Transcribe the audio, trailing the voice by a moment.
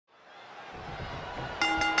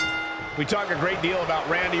We talk a great deal about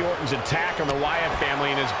Randy Orton's attack on the Wyatt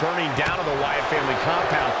family and his burning down of the Wyatt family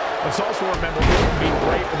compound. Let's also remember Orton beat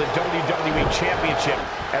Bray for the WWE Championship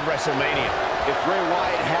at WrestleMania. If Bray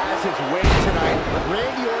Wyatt has his way tonight,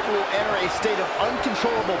 Randy Orton will enter a state of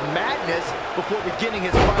uncontrollable madness before beginning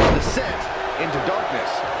his final descent into darkness.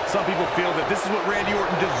 Some people feel that this is what Randy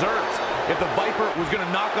Orton deserves. If the Viper was going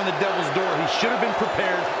to knock on the devil's door, he should have been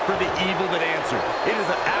prepared for the evil that answered. It is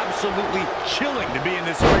absolutely chilling to be in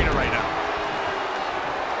this arena right now.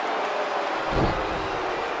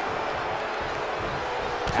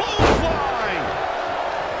 Clothesline!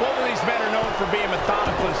 Both of these men are known for being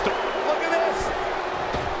methodical and look at this!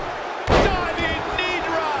 Diving knee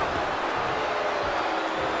drop!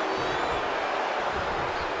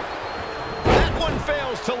 That one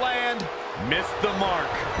fails to land. Missed the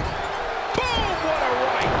mark. Boom! What a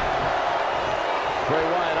right! Bray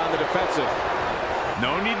Wyatt on the defensive.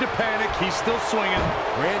 No need to panic. He's still swinging.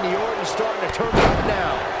 Randy Orton starting to turn it up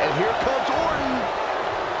now. And here comes Orton.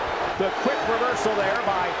 The quick reversal there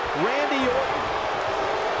by Randy Orton.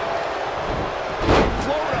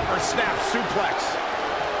 Float up or snap suplex.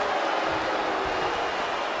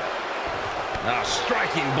 A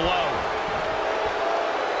striking blow.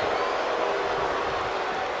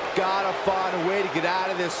 Gotta find a way to get out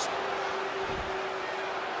of this.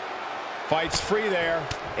 Fight's free there.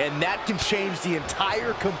 And that can change the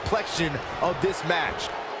entire complexion of this match.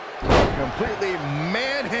 Completely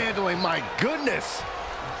manhandling, my goodness.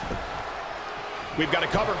 We've got to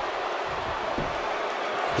cover.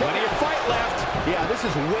 Plenty of fight left. Yeah, this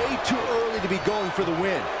is way too early to be going for the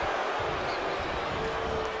win.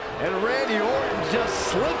 And Randy Orton just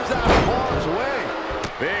slips out of harm's way.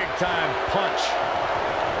 Big time punch.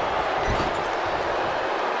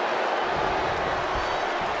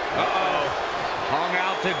 Uh-oh. Hung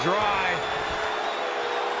out to dry.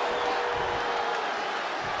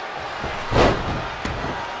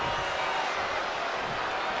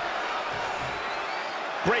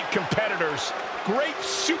 Great competitors, great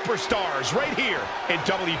superstars right here in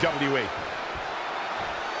WWE.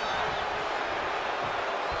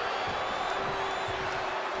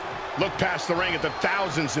 Look past the ring at the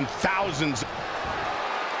thousands and thousands. An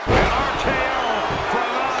RKO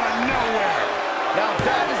from out of nowhere. Now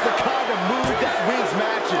that is the kind of move that wins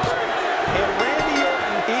matches. And Randy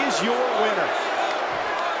Orton is your winner.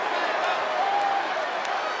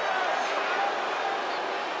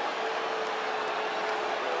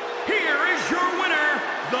 Here is your winner,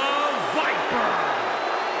 the Viper,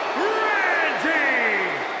 Randy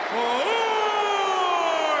Orton.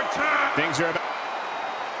 Things are about.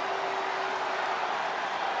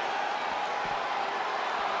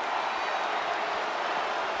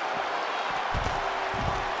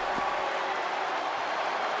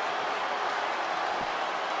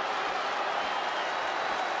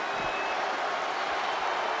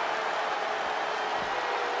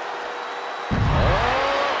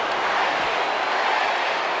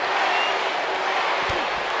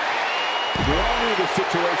 We all knew the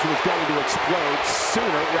situation was going to explode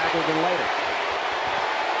sooner rather than later.